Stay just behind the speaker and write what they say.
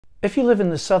If you live in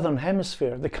the Southern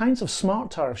Hemisphere, the kinds of smart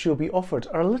tariffs you'll be offered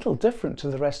are a little different to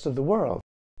the rest of the world.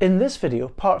 In this video,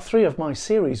 part 3 of my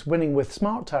series, Winning with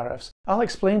Smart Tariffs, I'll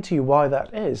explain to you why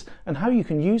that is and how you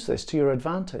can use this to your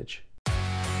advantage.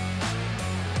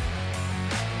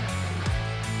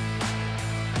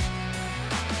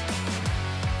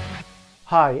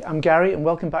 Hi, I'm Gary and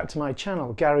welcome back to my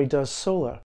channel, Gary Does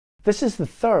Solar. This is the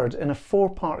third in a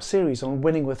 4-part series on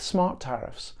winning with smart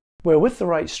tariffs, where with the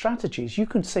right strategies you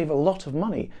can save a lot of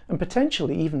money and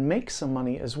potentially even make some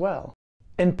money as well.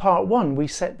 In part 1 we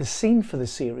set the scene for the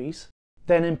series,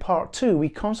 then in part 2 we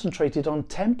concentrated on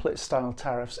template style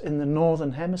tariffs in the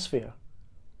Northern Hemisphere.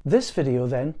 This video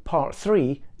then, part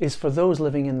 3, is for those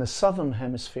living in the Southern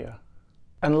Hemisphere.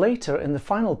 And later in the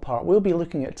final part we'll be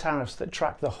looking at tariffs that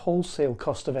track the wholesale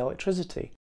cost of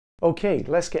electricity. Okay,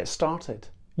 let's get started.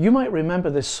 You might remember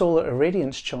this solar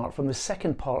irradiance chart from the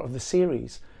second part of the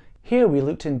series. Here we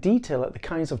looked in detail at the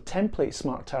kinds of template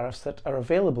smart tariffs that are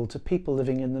available to people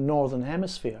living in the Northern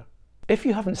Hemisphere. If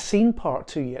you haven't seen part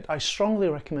 2 yet, I strongly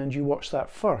recommend you watch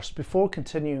that first before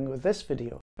continuing with this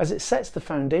video, as it sets the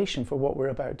foundation for what we're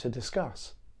about to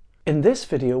discuss. In this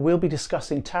video we'll be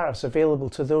discussing tariffs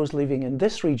available to those living in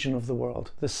this region of the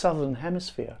world, the Southern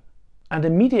Hemisphere. And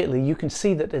immediately you can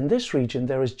see that in this region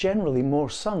there is generally more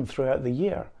sun throughout the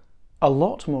year. A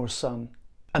lot more sun.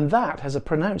 And that has a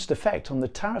pronounced effect on the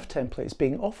tariff templates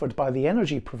being offered by the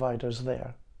energy providers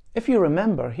there. If you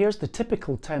remember, here's the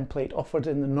typical template offered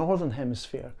in the Northern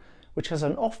Hemisphere, which has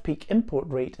an off-peak import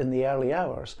rate in the early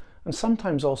hours and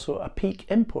sometimes also a peak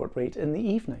import rate in the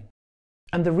evening.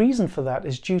 And the reason for that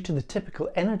is due to the typical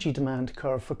energy demand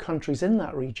curve for countries in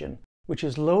that region, which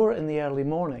is lower in the early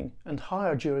morning and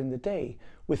higher during the day,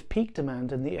 with peak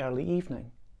demand in the early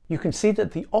evening. You can see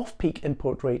that the off-peak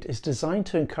import rate is designed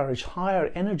to encourage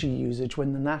higher energy usage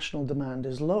when the national demand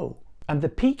is low, and the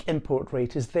peak import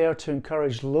rate is there to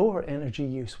encourage lower energy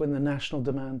use when the national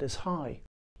demand is high.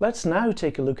 Let's now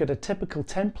take a look at a typical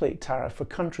template tariff for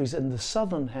countries in the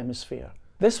Southern Hemisphere.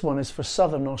 This one is for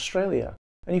Southern Australia,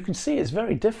 and you can see it's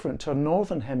very different to a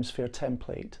Northern Hemisphere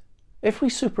template. If we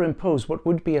superimpose what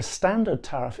would be a standard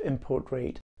tariff import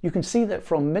rate, you can see that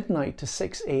from midnight to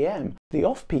 6 AM, the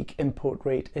off-peak import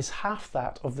rate is half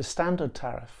that of the standard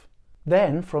tariff.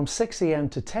 Then, from 6 AM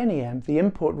to 10 AM, the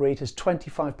import rate is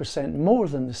 25% more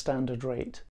than the standard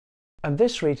rate. And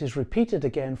this rate is repeated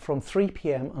again from 3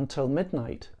 PM until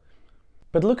midnight.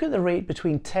 But look at the rate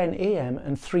between 10 AM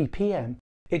and 3 PM.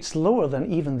 It's lower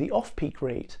than even the off-peak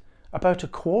rate, about a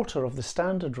quarter of the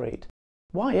standard rate.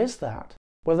 Why is that?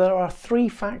 Well, there are 3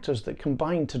 factors that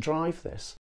combine to drive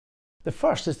this. The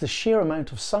first is the sheer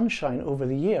amount of sunshine over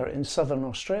the year in Southern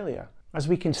Australia, as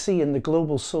we can see in the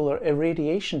global solar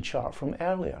irradiation chart from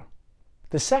earlier.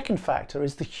 The second factor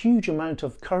is the huge amount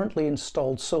of currently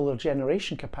installed solar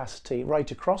generation capacity right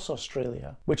across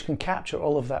Australia, which can capture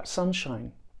all of that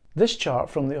sunshine. This chart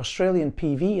from the Australian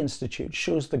PV Institute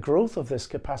shows the growth of this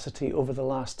capacity over the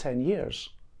last 10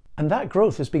 years. And that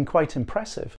growth has been quite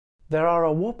impressive. There are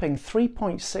a whopping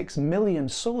 3.6 million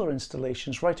solar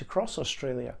installations right across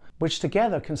Australia, which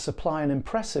together can supply an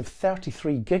impressive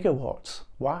 33 gigawatts.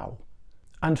 Wow!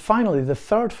 And finally, the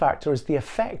third factor is the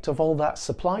effect of all that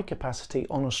supply capacity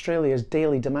on Australia's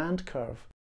daily demand curve.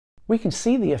 We can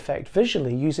see the effect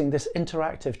visually using this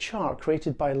interactive chart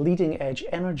created by Leading Edge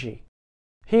Energy.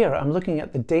 Here I'm looking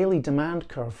at the daily demand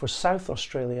curve for South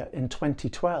Australia in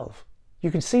 2012. You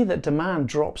can see that demand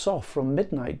drops off from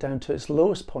midnight down to its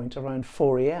lowest point around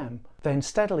 4 AM, then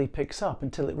steadily picks up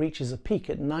until it reaches a peak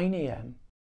at 9 AM.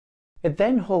 It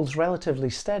then holds relatively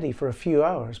steady for a few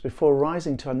hours before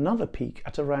rising to another peak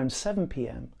at around 7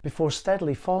 PM, before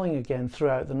steadily falling again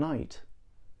throughout the night.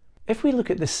 If we look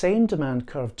at the same demand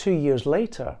curve 2 years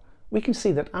later, we can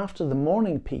see that after the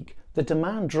morning peak, the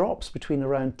demand drops between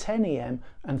around 10 AM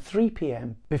and 3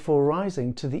 PM before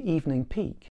rising to the evening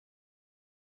peak.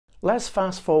 Let's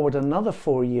fast forward another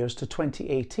 4 years to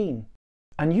 2018,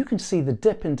 and you can see the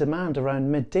dip in demand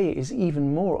around midday is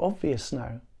even more obvious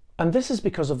now. And this is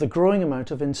because of the growing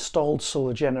amount of installed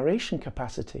solar generation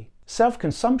capacity.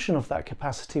 Self-consumption of that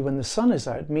capacity when the sun is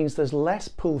out means there's less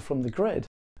pull from the grid,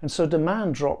 and so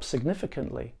demand drops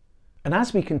significantly. And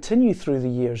as we continue through the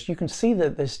years, you can see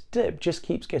that this dip just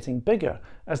keeps getting bigger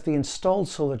as the installed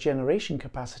solar generation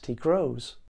capacity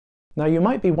grows. Now you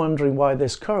might be wondering why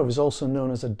this curve is also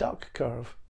known as a duck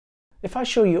curve. If I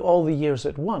show you all the years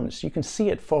at once, you can see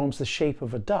it forms the shape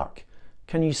of a duck.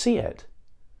 Can you see it?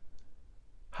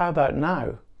 How about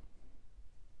now?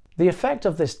 The effect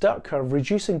of this duck curve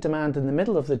reducing demand in the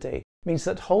middle of the day means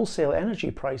that wholesale energy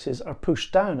prices are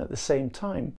pushed down at the same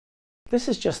time. This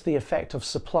is just the effect of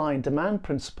supply and demand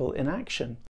principle in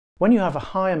action. When you have a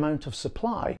high amount of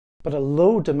supply, but a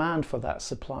low demand for that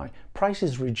supply,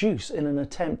 prices reduce in an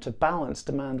attempt to balance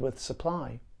demand with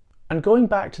supply. And going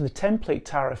back to the template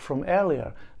tariff from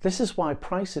earlier, this is why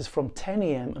prices from 10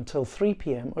 AM until 3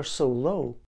 PM are so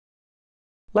low.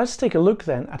 Let's take a look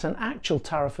then at an actual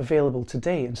tariff available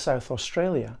today in South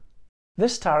Australia.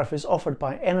 This tariff is offered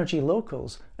by Energy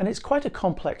Locals, and it's quite a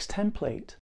complex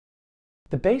template.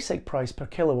 The basic price per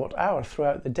kilowatt hour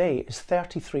throughout the day is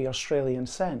 33 Australian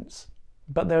cents.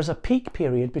 But there's a peak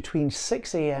period between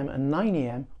 6 AM and 9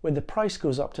 AM where the price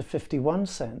goes up to 51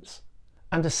 cents.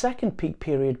 And a second peak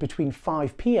period between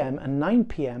 5 PM and 9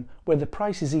 PM where the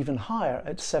price is even higher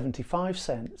at 75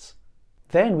 cents.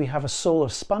 Then we have a solar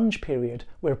sponge period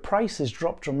where prices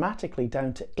drop dramatically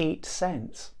down to 8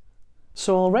 cents.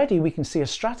 So already we can see a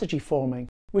strategy forming,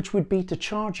 which would be to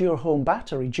charge your home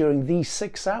battery during these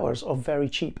 6 hours of very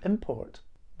cheap import.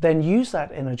 Then use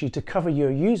that energy to cover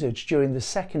your usage during the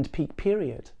second peak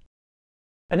period.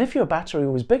 And if your battery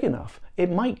was big enough, it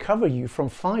might cover you from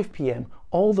 5 PM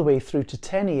all the way through to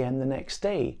 10 AM the next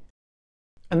day.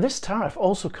 And this tariff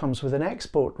also comes with an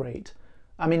export rate.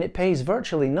 I mean, it pays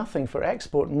virtually nothing for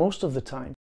export most of the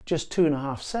time, just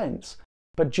 2.5 cents,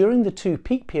 but during the 2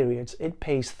 peak periods it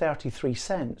pays 33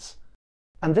 cents.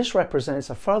 And this represents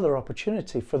a further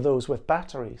opportunity for those with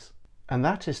batteries. And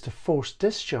that is to force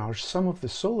discharge some of the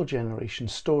solar generation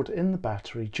stored in the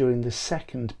battery during the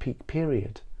second peak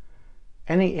period.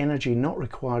 Any energy not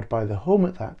required by the home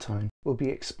at that time will be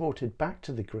exported back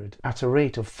to the grid at a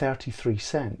rate of 33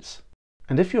 cents.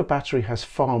 And if your battery has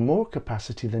far more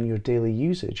capacity than your daily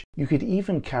usage, you could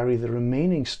even carry the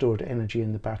remaining stored energy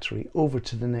in the battery over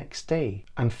to the next day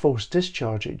and force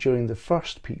discharge it during the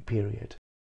first peak period.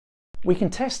 We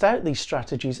can test out these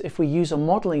strategies if we use a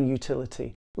modelling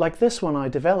utility, like this one I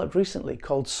developed recently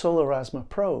called SolarAsma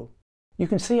Pro. You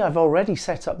can see I've already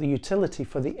set up the utility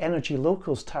for the Energy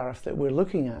Locals tariff that we're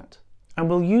looking at. And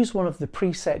we'll use one of the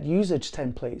preset usage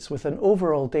templates with an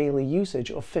overall daily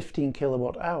usage of 15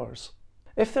 kilowatt hours.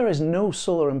 If there is no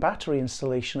solar and battery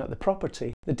installation at the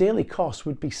property, the daily cost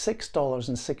would be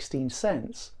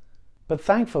 $6.16. But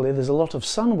thankfully there's a lot of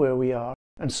sun where we are,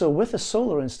 and so with a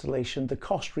solar installation the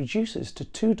cost reduces to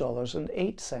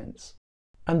 $2.08.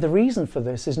 And the reason for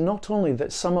this is not only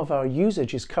that some of our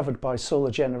usage is covered by solar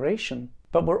generation,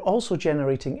 but we're also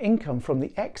generating income from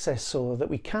the excess solar that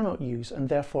we cannot use and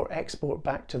therefore export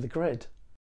back to the grid.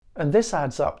 And this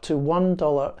adds up to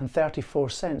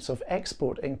 $1.34 of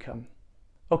export income.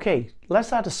 Okay,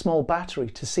 let's add a small battery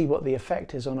to see what the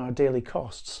effect is on our daily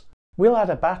costs. We'll add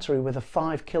a battery with a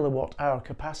 5 kilowatt hour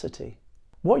capacity.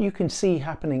 What you can see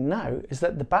happening now is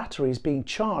that the battery is being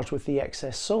charged with the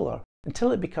excess solar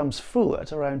until it becomes full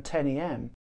at around 10 AM.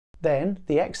 Then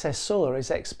the excess solar is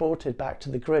exported back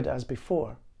to the grid as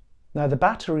before. Now the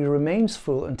battery remains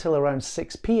full until around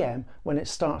 6 PM when it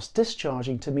starts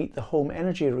discharging to meet the home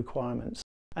energy requirements,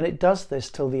 and it does this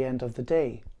till the end of the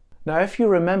day. Now if you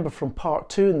remember from part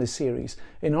 2 in the series,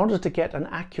 in order to get an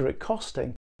accurate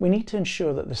costing, we need to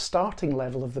ensure that the starting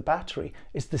level of the battery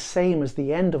is the same as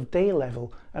the end of day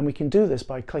level, and we can do this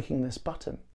by clicking this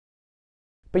button.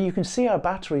 But you can see our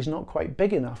battery is not quite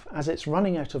big enough as it's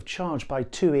running out of charge by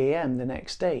 2 AM the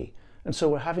next day, and so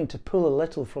we're having to pull a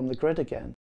little from the grid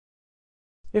again.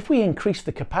 If we increase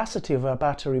the capacity of our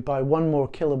battery by 1 more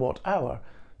kilowatt hour,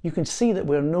 you can see that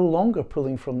we're no longer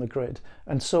pulling from the grid,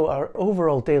 and so our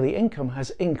overall daily income has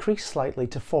increased slightly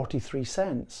to 43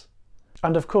 cents.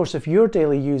 And of course, if your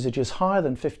daily usage is higher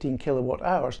than 15 kilowatt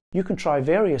hours, you can try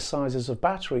various sizes of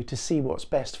battery to see what's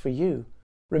best for you.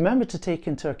 Remember to take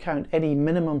into account any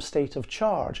minimum state of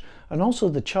charge and also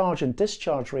the charge and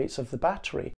discharge rates of the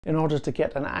battery in order to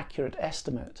get an accurate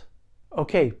estimate.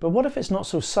 Okay, but what if it's not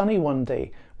so sunny one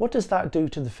day? What does that do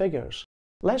to the figures?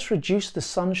 Let's reduce the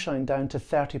sunshine down to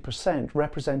 30%,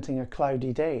 representing a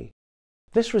cloudy day.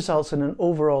 This results in an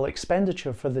overall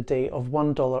expenditure for the day of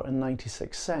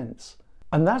 $1.96.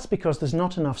 And that's because there's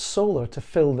not enough solar to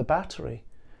fill the battery.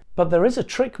 But there is a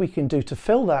trick we can do to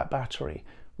fill that battery.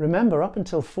 Remember, up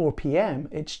until 4 PM,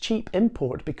 it's cheap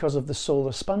import because of the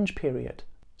solar sponge period.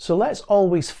 So let's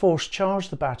always force charge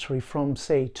the battery from,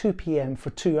 say, 2 PM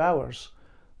for 2 hours.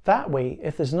 That way,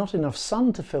 if there's not enough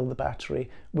sun to fill the battery,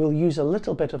 we'll use a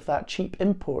little bit of that cheap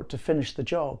import to finish the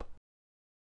job.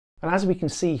 And as we can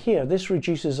see here, this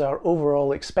reduces our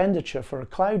overall expenditure for a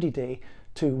cloudy day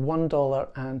to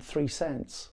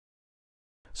 $1.03.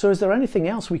 So is there anything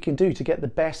else we can do to get the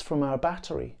best from our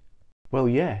battery? Well,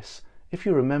 yes. If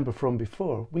you remember from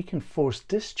before, we can force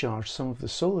discharge some of the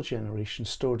solar generation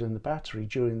stored in the battery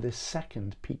during this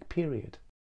second peak period.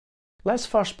 Let's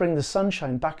first bring the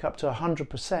sunshine back up to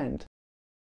 100%.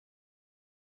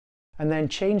 and then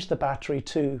change the battery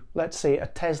to, let's say, a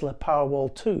Tesla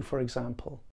Powerwall 2, for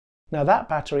example. Now that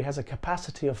battery has a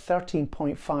capacity of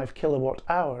 13.5 kilowatt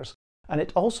hours, and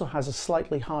it also has a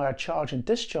slightly higher charge and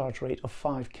discharge rate of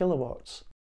 5 kilowatts.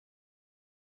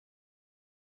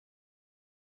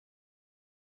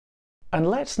 And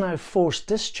let's now force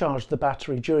discharge the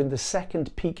battery during the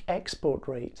second peak export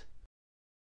rate.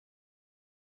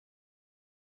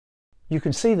 You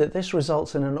can see that this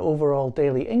results in an overall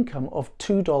daily income of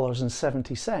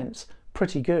 $2.70,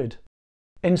 pretty good.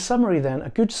 In summary then, a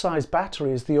good sized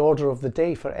battery is the order of the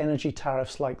day for energy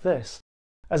tariffs like this.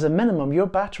 As a minimum, your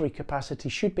battery capacity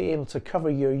should be able to cover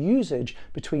your usage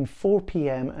between 4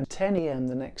 p.m. and 10 a.m.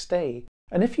 the next day.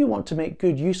 And if you want to make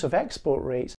good use of export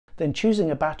rates, then choosing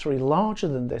a battery larger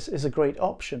than this is a great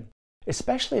option,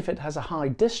 especially if it has a high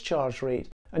discharge rate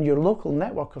and your local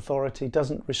network authority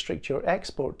doesn't restrict your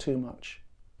export too much.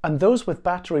 And those with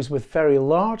batteries with very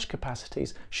large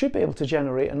capacities should be able to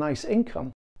generate a nice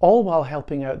income, all while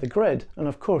helping out the grid and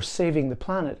of course saving the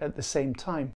planet at the same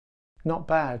time. Not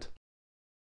bad.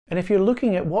 And if you're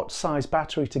looking at what size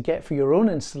battery to get for your own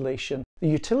installation, the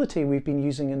utility we've been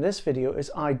using in this video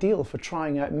is ideal for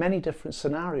trying out many different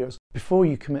scenarios before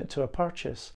you commit to a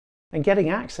purchase. And getting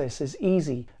access is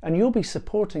easy, and you'll be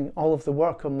supporting all of the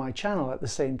work on my channel at the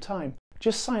same time.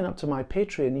 Just sign up to my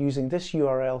Patreon using this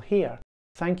URL here.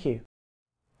 Thank you.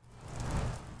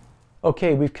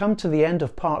 Okay, we've come to the end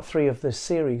of part 3 of this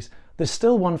series. There's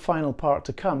still one final part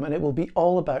to come, and it will be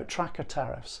all about tracker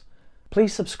tariffs.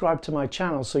 Please subscribe to my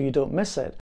channel so you don't miss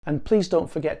it, and please don't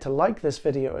forget to like this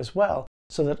video as well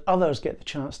so that others get the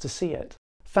chance to see it.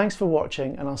 Thanks for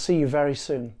watching, and I'll see you very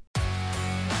soon.